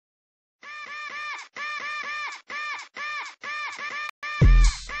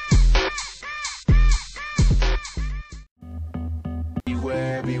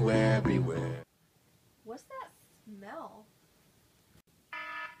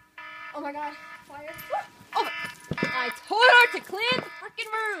Oh my god, fire. Oh, I told her to clean the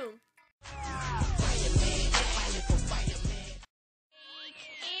freaking room.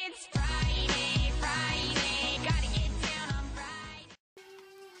 It's Friday, gotta get down on Friday.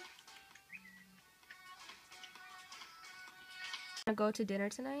 Wanna go to dinner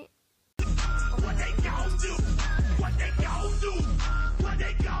tonight? What they gon' do? What they gon' do? What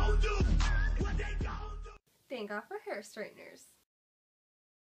they gon' do? What they gon' do? Thank God for hair straighteners.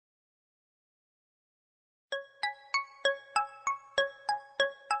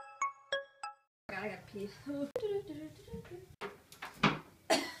 I gotta pee.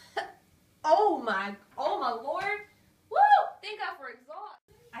 Oh my lord! Woo! Thank God for exhaust.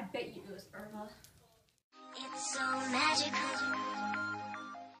 I bet you it was Irma. It's so magical.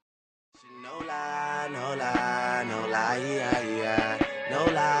 No lie, no lie, no lie, yeah, yeah. No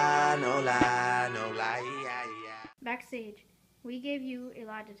lie, no lie, no lie, yeah, yeah. Backstage, we gave you a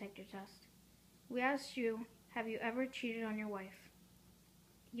lie detector test. We asked you, have you ever cheated on your wife?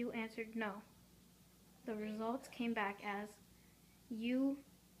 You answered no. The results came back as you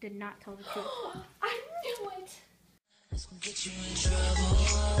did not tell the truth. I knew it! Let's get you in trouble.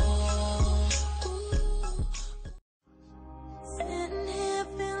 Sitting here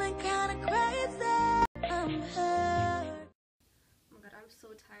feeling kinda crazy. I'm hurt. Oh my god, I'm so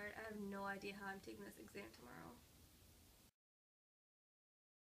tired. I have no idea how I'm taking this exam tomorrow.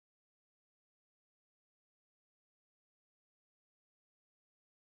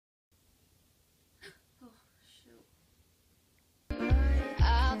 Oh, shoot.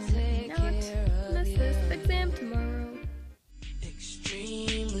 I'll take care of Miss you. this exam tomorrow.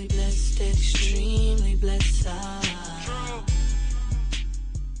 Extremely blessed, extremely blessed.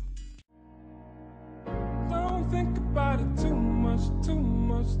 Don't think about it too much, too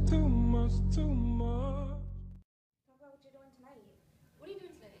much, too much, too much. Talk about what you're doing tonight. What are you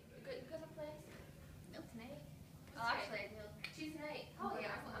doing tonight? You got some plans? No, tonight. Oh, actually, I do. She's tonight. Oh,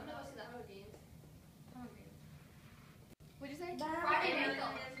 yeah. I'm gonna go see the Hunger Games. Hunger Games. What'd you say? Friday night.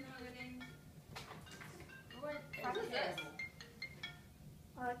 What is this?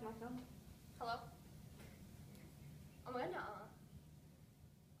 I like my phone. Hello? Oh my god, no.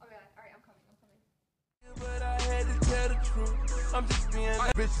 Oh my god, alright, I'm coming. But I had to tell the truth. I'm just being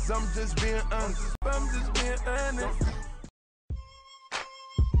bitches, I'm just being honest. I'm just being honest.